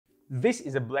This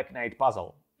is a Black Knight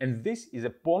puzzle, and this is a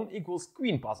pawn equals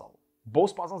queen puzzle.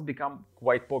 Both puzzles become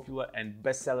quite popular and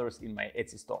bestsellers in my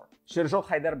Etsy store. Sherzod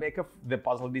Haidarbekov, the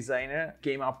puzzle designer,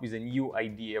 came up with a new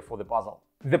idea for the puzzle.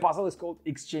 The puzzle is called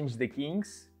Exchange the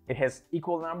Kings. It has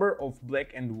equal number of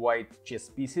black and white chess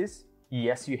pieces.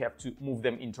 Yes, you have to move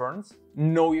them in turns.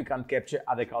 No, you can't capture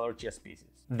other color chess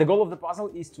pieces. The goal of the puzzle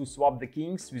is to swap the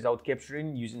kings without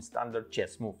capturing using standard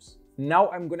chess moves. Now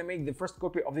I'm gonna make the first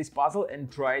copy of this puzzle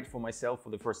and try it for myself for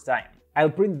the first time. I'll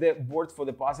print the board for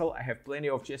the puzzle. I have plenty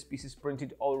of chess pieces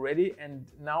printed already, and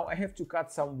now I have to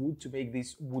cut some wood to make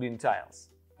these wooden tiles.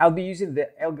 I'll be using the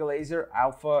Elga Laser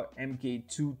Alpha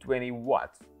MK220W.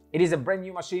 It is a brand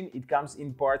new machine. It comes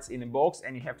in parts in a box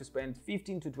and you have to spend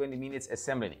 15 to 20 minutes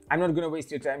assembling it. I'm not gonna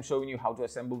waste your time showing you how to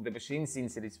assemble the machine,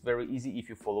 since it is very easy if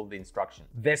you follow the instruction.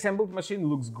 The assembled machine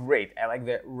looks great. I like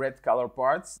the red color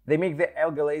parts. They make the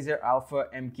Elga Laser Alpha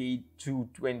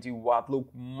MK220W look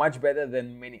much better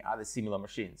than many other similar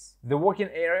machines. The working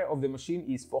area of the machine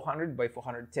is 400 by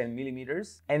 410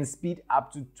 millimeters and speed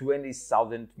up to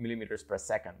 20,000 millimeters per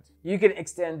second. You can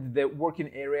extend the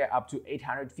working area up to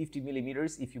 850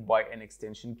 millimeters if you buy an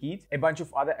extension kit. A bunch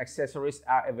of other accessories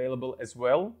are available as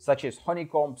well, such as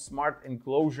honeycomb, smart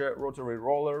enclosure, rotary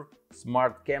roller,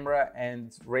 smart camera,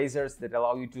 and razors that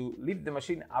allow you to lift the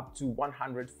machine up to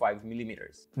 105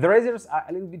 millimeters. The razors are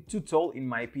a little bit too tall in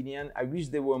my opinion. I wish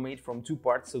they were made from two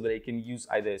parts so that I can use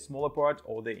either a smaller part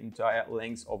or the entire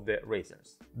length of the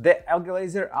razors. The Elga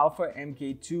Laser Alpha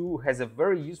MK2 has a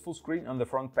very useful screen on the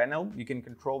front panel. You can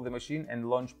control the machine and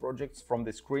launch projects from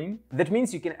the screen. That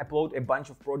means you can upload a bunch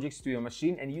of projects to your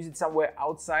machine and use it somewhere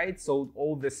outside, so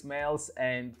all the smells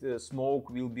and smoke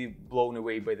will be blown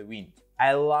away by the wind.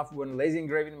 I love when laser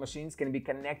engraving machines can be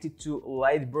connected to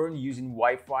Lightburn using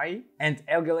Wi-Fi, and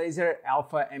Elga Laser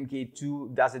Alpha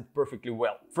MK2 does it perfectly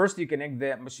well. First, you connect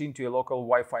the machine to a local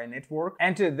Wi-Fi network,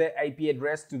 enter the IP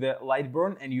address to the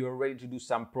Lightburn, and you are ready to do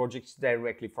some projects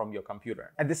directly from your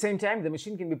computer. At the same time, the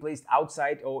machine can be placed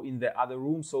outside or in the other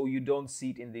room, so you don't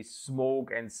sit in the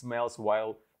smoke and smells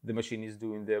while the machine is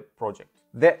doing the project.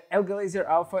 The Elga Laser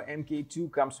Alpha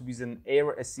MK2 comes with an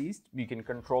air assist. You can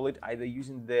control it either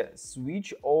using the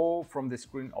switch or from the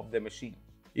screen of the machine.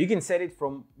 You can set it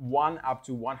from 1 up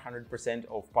to 100%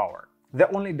 of power.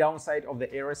 The only downside of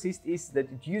the air assist is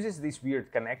that it uses this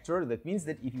weird connector. That means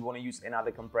that if you want to use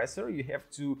another compressor, you have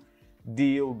to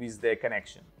deal with the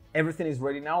connection. Everything is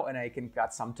ready now and I can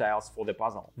cut some tiles for the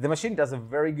puzzle. The machine does a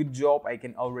very good job. I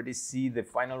can already see the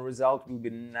final result will be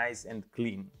nice and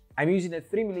clean. I'm using a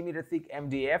 3mm thick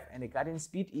MDF and the cutting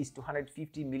speed is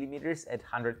 250 millimeters at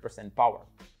 100% power.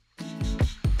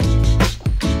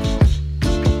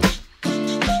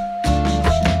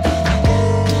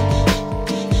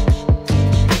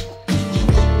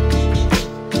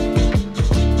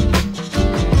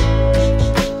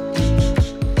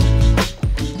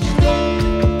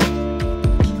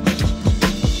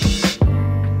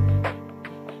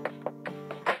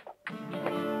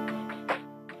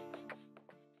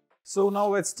 So now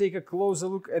let's take a closer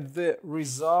look at the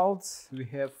result. We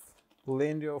have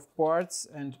plenty of parts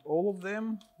and all of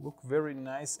them look very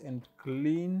nice and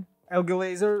clean. Elga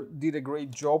Laser did a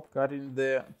great job cutting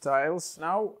the tiles.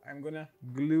 Now I'm gonna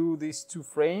glue these two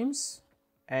frames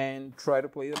and try to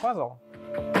play the puzzle.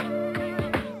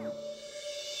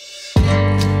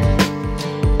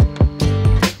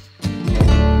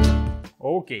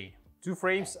 Okay, two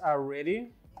frames are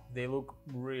ready. They look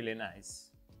really nice.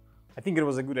 I think it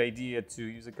was a good idea to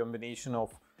use a combination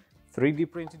of 3D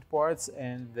printed parts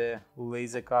and the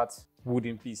laser cut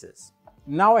wooden pieces.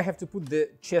 Now I have to put the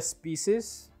chess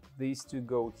pieces. These two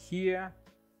go here.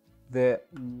 The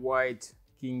white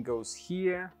king goes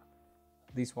here.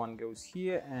 This one goes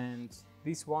here and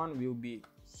this one will be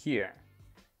here.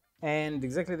 And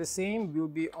exactly the same will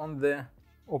be on the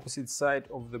opposite side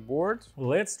of the board.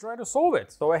 Let's try to solve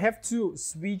it. So I have to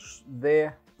switch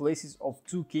the places of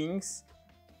two kings.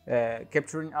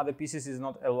 Capturing other pieces is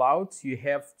not allowed. You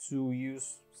have to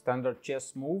use standard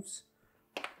chess moves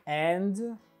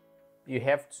and you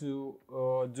have to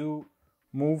do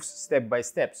moves step by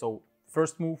step. So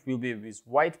first move will be with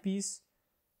white piece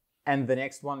and the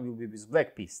next one will be with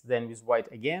black piece, then with white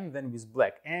again, then with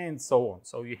black, and so on.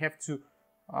 So you have to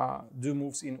do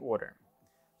moves in order.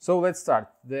 So let's start.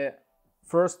 The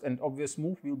first and obvious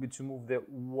move will be to move the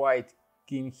white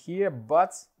king here,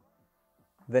 but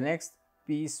the next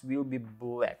piece will be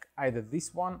black, either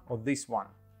this one or this one.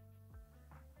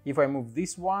 If I move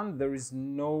this one, there is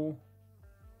no...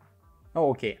 Oh,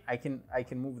 okay, I can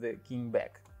move the king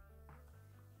back.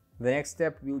 The next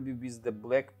step will be with the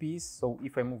black piece, so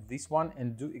if I move this one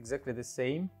and do exactly the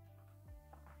same,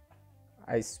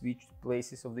 I switched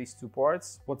places of these two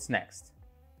parts. What's next?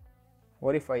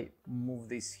 What if I move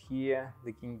this here,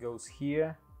 the king goes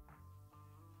here,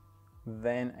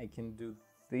 then I can do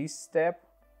this step,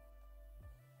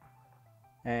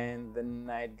 and the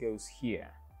knight goes here.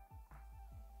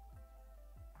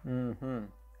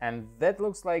 And that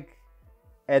looks like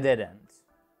a dead end.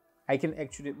 I can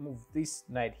actually move this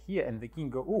knight here and the king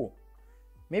go, ooh,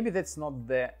 maybe that's not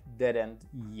the dead end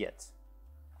yet.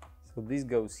 So this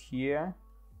goes here.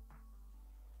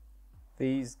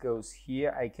 This goes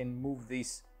here. I can move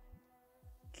this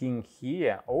king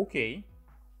here. Okay.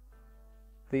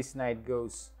 This knight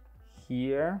goes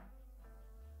here.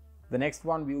 The next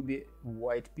one will be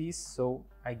white piece, so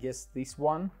I guess this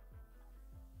one.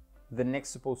 The next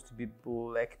supposed to be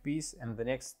black piece, and the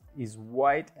next is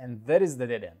white, and that is the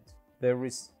dead end. There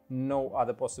is no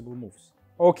other possible moves.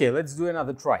 Okay, let's do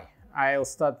another try. I'll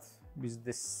start with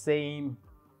the same,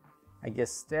 I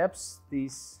guess, steps.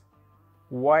 This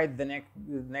white, the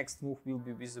next move will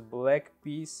be with a black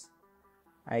piece.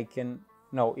 I can,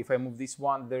 no, if I move this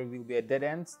one, there will be a dead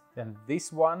end. Then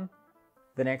this one,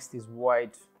 the next is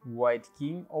white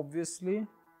king, obviously.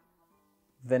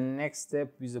 The next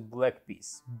step is a black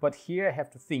piece. But here I have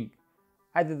to think,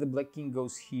 either the black king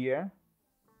goes here,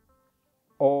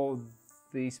 or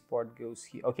this part goes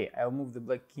here. Okay, I'll move the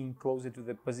black king closer to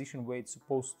the position where it's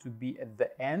supposed to be at the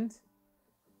end.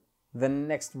 The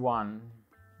next one,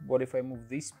 what if I move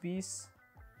this piece?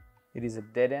 It is a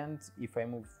dead end. If I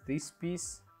move this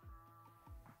piece,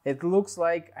 it looks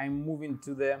like I'm moving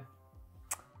to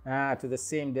the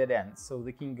same dead end. So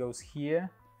the king goes here,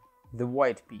 the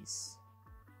white piece.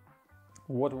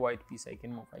 What white piece I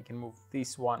can move? I can move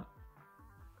this one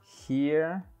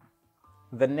here.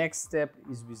 The next step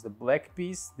is with the black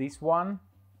piece, this one.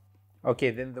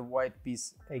 Okay, then the white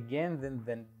piece again,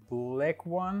 then black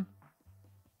one.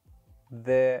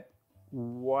 The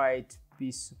white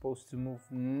piece supposed to move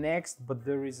next, but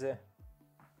there is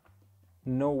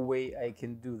no way I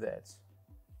can do that.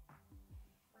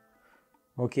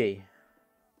 Okay,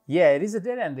 yeah, it is a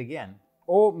dead end again.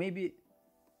 Or maybe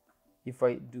if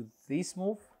I do this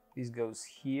move, this goes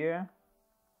here.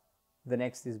 The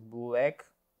next is black.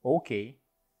 Okay.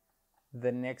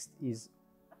 The next is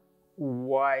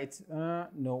white.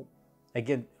 No.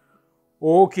 Again.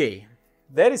 Okay.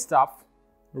 That is tough.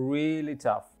 Really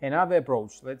tough. Another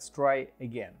approach. Let's try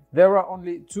again. There are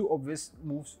only two obvious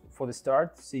moves for the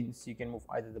start, since you can move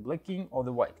either the black king or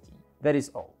the white king. That is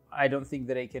all. I don't think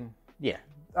that I can... Yeah.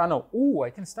 Oh no. Ooh,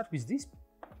 I can start with this.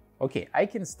 Okay. I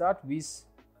can start with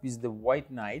the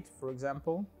white knight, for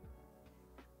example.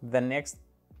 The next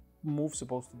move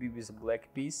supposed to be with a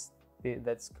black piece.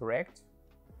 That's correct.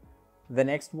 The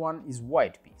next one is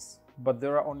white piece, but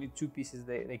there are only two pieces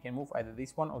they can move, either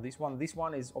this one or this one. This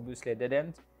one is obviously a dead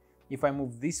end. If I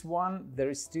move this one,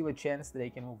 there is still a chance that I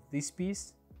can move this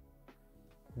piece.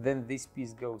 Then this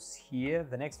piece goes here.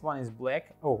 The next one is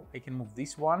black. Oh, I can move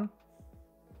this one.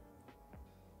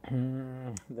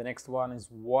 The next one is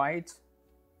white.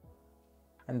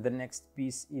 And the next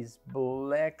piece is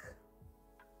black.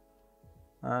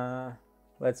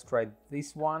 Let's try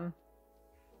this one.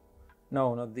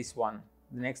 No, not this one.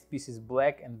 The next piece is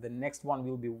black and the next one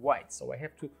will be white. So I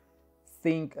have to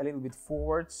think a little bit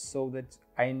forward so that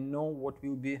I know what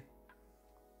will be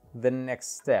the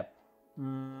next step.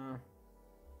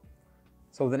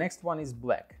 So the next one is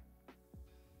black.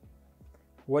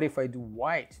 What if I do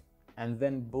white and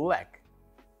then black?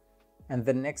 And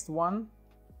the next one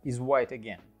is white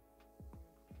again.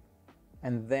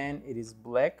 And then it is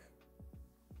black,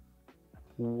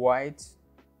 white,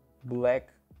 black,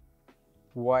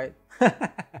 white.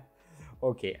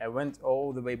 Okay, I went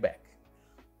all the way back.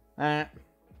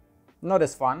 Not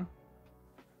as fun.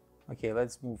 Okay,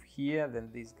 let's move here, then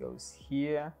this goes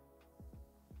here.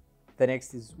 The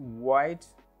next is white.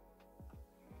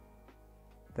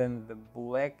 Then the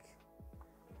black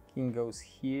king goes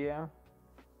here.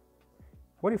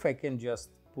 What if I can just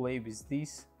play with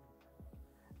this?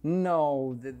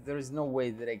 No, there is no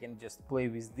way that I can just play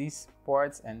with these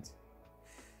parts and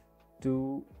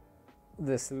do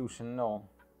the solution. No,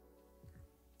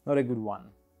 not a good one.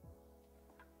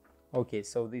 Okay,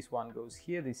 so this one goes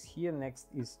here, this here. Next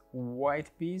is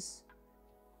white piece.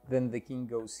 Then the king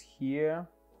goes here.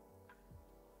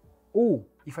 Oh,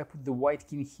 if I put the white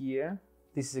king here,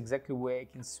 this is exactly where I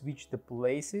can switch the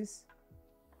places.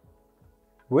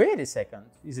 Wait a second,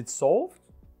 is it solved?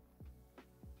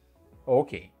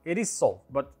 Okay, it is solved,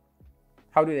 but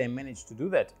how did I manage to do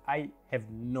that? I have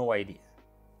no idea.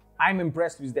 I'm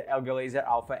impressed with the Elga Laser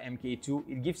Alpha MK2.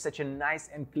 It gives such a nice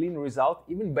and clean result,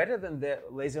 even better than the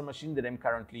laser machine that I'm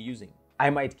currently using. I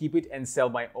might keep it and sell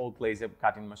my old laser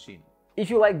cutting machine. If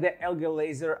you like the Elgato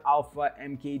Laser Alpha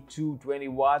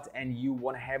MK220W and you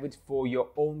want to have it for your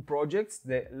own projects,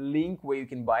 the link where you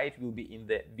can buy it will be in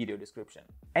the video description.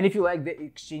 And if you like the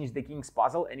Exchange the Kings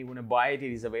puzzle and you want to buy it,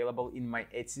 it is available in my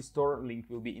Etsy store. Link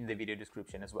will be in the video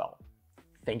description as well.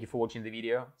 Thank you for watching the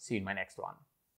video. See you in my next one.